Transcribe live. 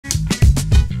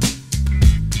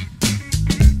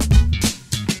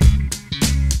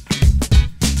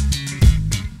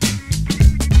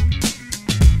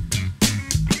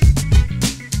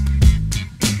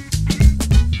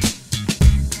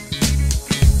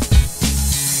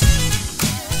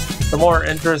The more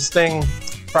interesting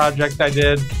project I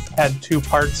did had two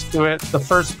parts to it. The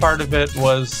first part of it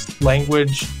was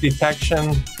language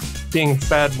detection, being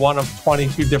fed one of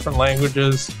 22 different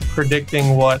languages,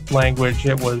 predicting what language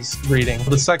it was reading.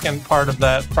 The second part of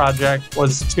that project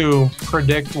was to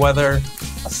predict whether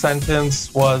a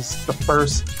sentence was the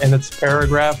first in its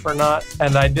paragraph or not.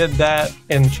 And I did that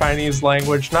in Chinese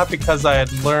language, not because I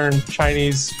had learned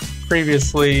Chinese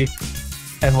previously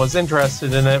and was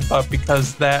interested in it, but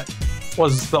because that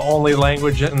was the only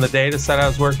language in the data set I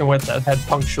was working with that had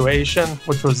punctuation,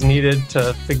 which was needed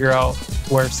to figure out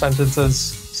where sentences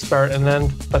start and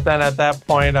end. But then at that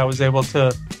point, I was able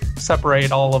to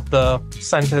separate all of the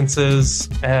sentences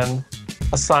and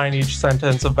assign each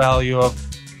sentence a value of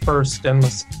first in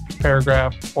this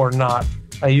paragraph or not.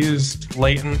 I used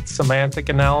latent semantic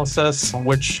analysis,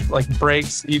 which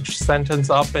breaks each sentence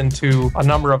up into a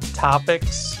number of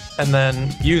topics, and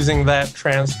then using that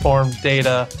transformed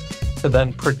data to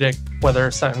then predict whether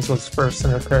a sentence was first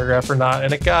in a paragraph or not.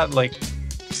 And it got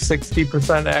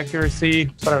 60% accuracy.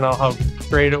 So I don't know how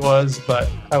great it was, but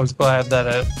I was glad that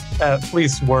it at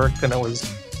least worked and it was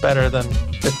better than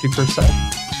 50%.